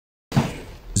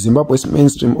Zimbabwe's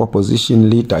mainstream opposition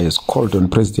leader has called on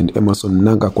President Emmerson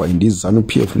Mnangagwa and his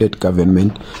ZANU-PF-led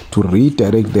government to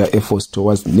redirect their efforts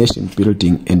towards nation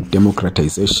building and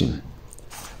democratization.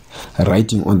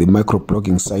 Writing on the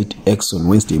microblogging site X on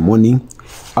Wednesday morning,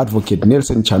 Advocate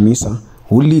Nelson Chamisa,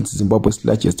 who leads Zimbabwe's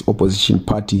largest opposition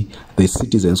party, the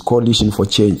Citizens Coalition for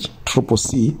Change,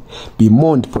 CCC,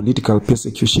 bemoaned political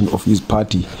persecution of his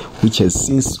party, which has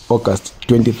since August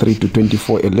 23 to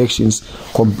 24 elections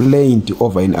complained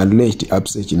over an alleged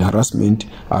upsurge in harassment,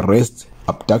 arrests,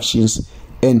 abductions,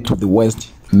 and to the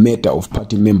worst, murder of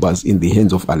party members in the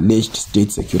hands of alleged state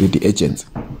security agents.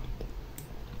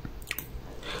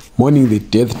 Mourning the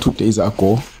death 2 days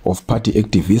ago of party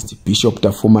activist Bishop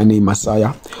Tafumane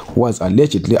Masaya, who was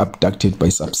allegedly abducted by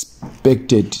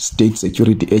suspected state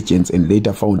security agents and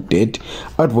later found dead,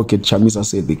 Advocate Chamisa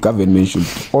said the government should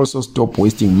also stop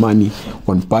wasting money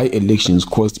on by-elections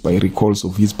caused by recalls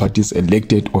of his party's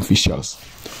elected officials.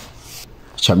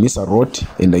 Chamisa wrote,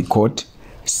 and I quote,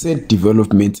 "Sad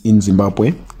developments in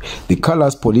Zimbabwe. The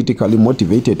callous politically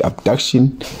motivated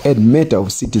abduction and murder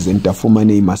of citizen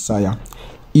Tafumane Masaya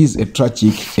is a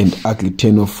tragic and ugly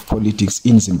turn of politics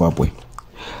in Zimbabwe.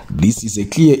 This is a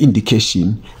clear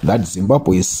indication that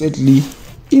Zimbabwe is sadly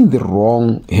in the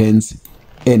wrong hands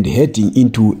and heading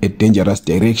into a dangerous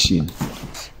direction.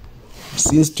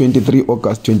 Since 23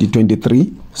 August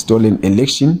 2023, stolen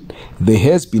election, there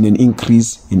has been an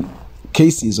increase in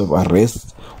cases of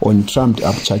arrests on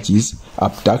trumped-up charges,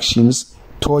 abductions,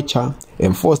 torture,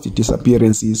 enforced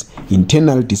disappearances,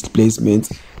 internal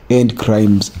displacements, and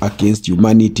crimes against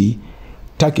humanity,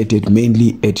 targeted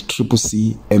mainly at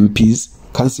CCC MPs,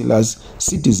 councillors,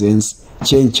 citizens,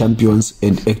 change champions,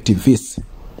 and activists.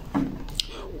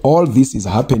 All this is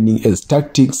happening as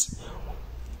tactics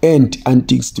and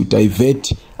antics to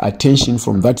divert attention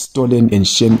from that stolen and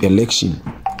shamed election.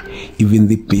 Even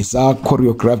the bizarre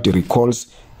choreographed recalls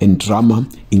and drama,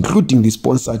 including the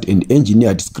sponsored and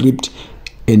engineered script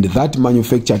and that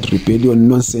manufactured rebellion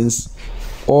nonsense,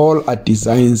 all are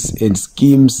designs and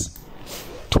schemes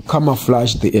to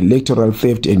camouflage the electoral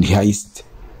theft and heist.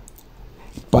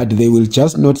 But they will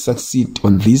just not succeed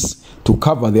on this to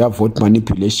cover their vote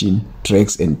manipulation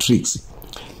tracks and tricks.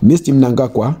 Mr.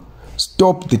 Mnangagwa,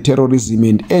 stop the terrorism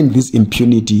and end this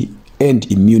impunity and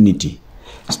immunity.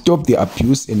 Stop the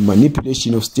abuse and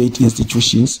manipulation of state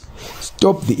institutions.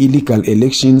 Stop the illegal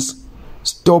elections.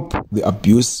 Stop the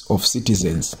abuse of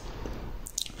citizens.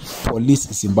 Police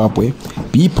Zimbabwe,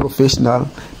 be professional,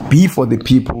 be for the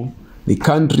people, the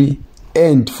country,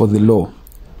 and for the law.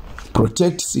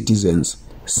 Protect citizens,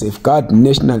 safeguard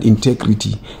national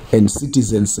integrity and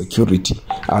citizen security.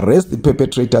 Arrest the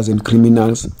perpetrators and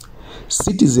criminals.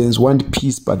 Citizens want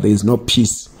peace, but there is no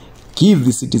peace. Give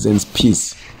the citizens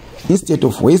peace. Instead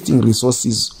of wasting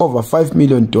resources, over $5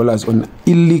 million on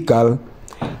illegal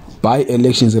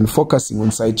by-elections and focusing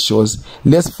on side shows,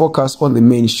 let's focus on the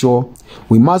main show.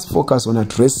 We must focus on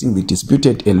addressing the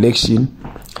disputed election,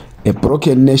 a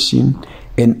broken nation,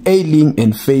 an ailing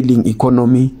and failing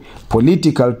economy,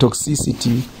 political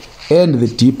toxicity, and the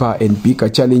deeper and bigger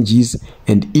challenges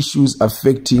and issues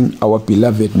affecting our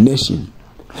beloved nation.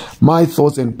 My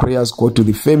thoughts and prayers go to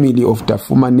the family of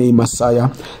Tafumane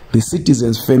Masaya, the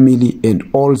citizens' family, and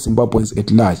all Zimbabweans at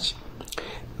large.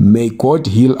 May God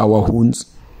heal our wounds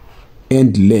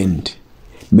and land.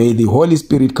 May the Holy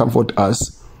Spirit comfort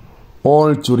us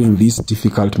all during this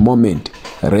difficult moment.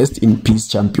 Rest in peace,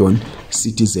 champion,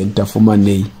 citizen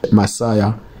Tafumane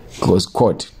Masaya. Close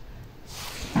quote.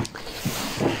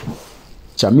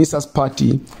 Chamisa's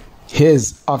party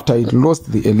has, after it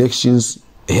lost the elections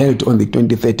held on the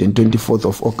 23rd and 24th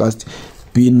of August,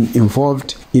 been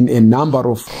involved in a number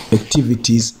of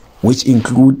activities which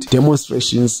include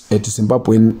demonstrations at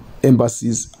Zimbabwean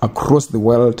embassies across the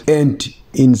world and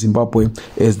in Zimbabwe,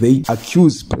 as they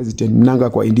accuse President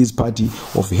Mnangagwa and his party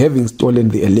of having stolen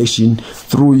the election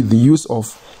through the use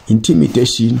of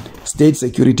intimidation, state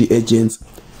security agents,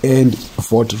 and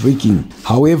vote rigging.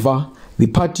 However, the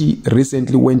party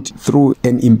recently went through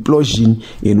an implosion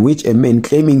in which a man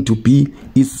claiming to be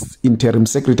its interim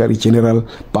secretary general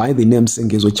by the name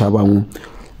Sengezo Chabangu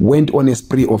went on a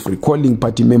spree of recalling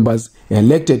party members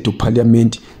elected to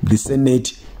parliament, the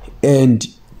Senate, and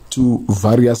to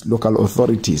various local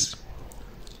authorities.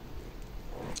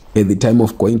 At the time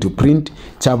of going to print,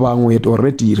 Chabangu had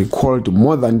already recalled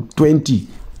more than 20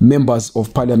 members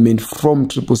of parliament from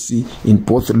CCC in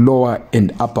both lower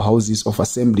and upper houses of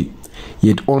assembly. He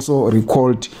had also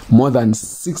recalled more than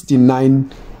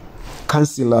 69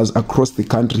 councillors across the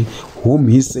country whom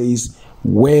he says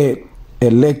were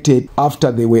elected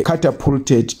after they were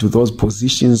catapulted to those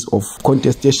positions of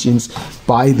contestations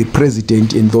by the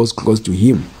president and those close to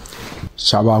him.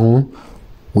 Chabangu,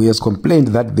 who has complained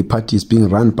that the party is being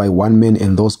run by one man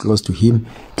and those close to him,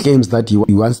 claims that he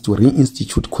wants to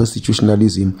reinstitute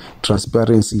constitutionalism,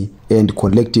 transparency, and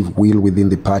collective will within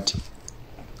the party.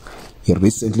 He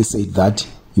recently said that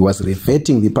he was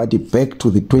reverting the party back to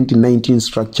the 2019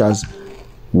 structures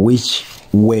which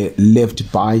were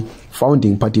left by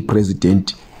founding party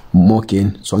president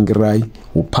Morgan Tsvangirai,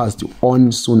 who passed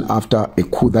on soon after a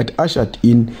coup that ushered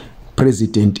in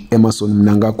President Emmerson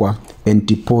Mnangagwa and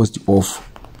deposed of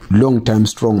long-time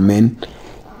strongman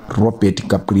Robert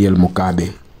Gabriel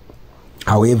Mugabe.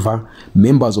 However,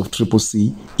 members of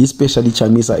CCC, especially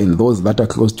Chamisa and those that are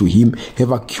close to him,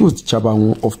 have accused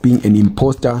Chabangu of being an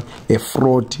imposter, a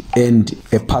fraud, and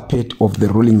a puppet of the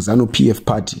ruling ZANU-PF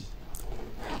party.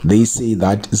 They say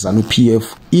that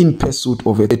ZANU-PF, in pursuit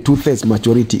of a two-thirds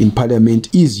majority in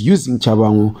parliament, is using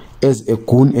Chabangu as a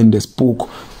goon and a spook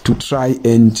to try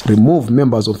and remove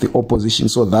members of the opposition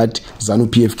so that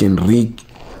ZANU-PF can rig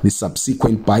the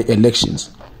subsequent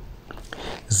by-elections.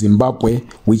 Zimbabwe,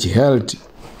 which held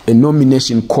a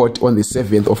nomination court on the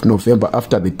 7th of November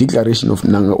after the declaration of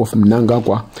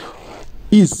Mnangagwa,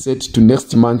 is set to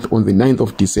next month on the 9th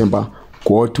of December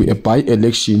go to a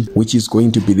by-election which is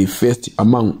going to be the first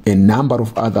among a number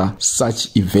of other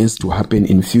such events to happen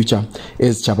in future,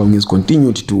 as Chabangu has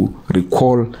continued to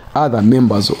recall other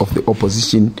members of the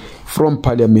opposition from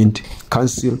Parliament,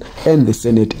 Council and the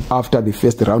Senate after the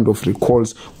first round of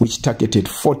recalls which targeted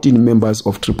 14 members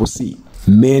of CCC.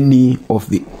 Many of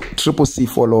the CCC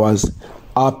followers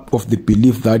are of the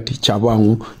belief that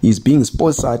Chabangu is being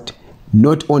sponsored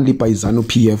not only by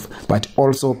ZANU-PF but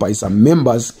also by some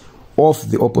members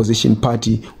of the opposition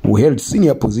party who held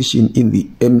senior position in the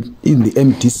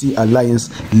MDC alliance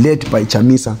led by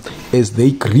Chamisa, as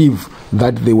they grieve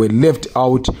that they were left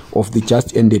out of the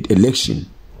just ended election.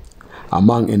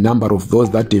 Among a number of those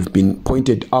that have been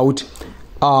pointed out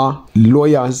are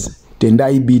lawyers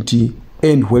Tendai Biti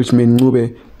and Welshman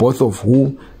Ncube, both of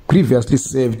who previously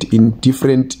served in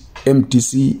different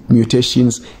MDC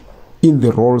mutations in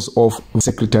the roles of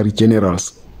Secretary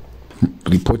Generals.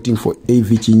 Reporting for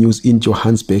AVG News in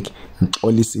Johannesburg,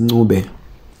 Nelson Chamisa.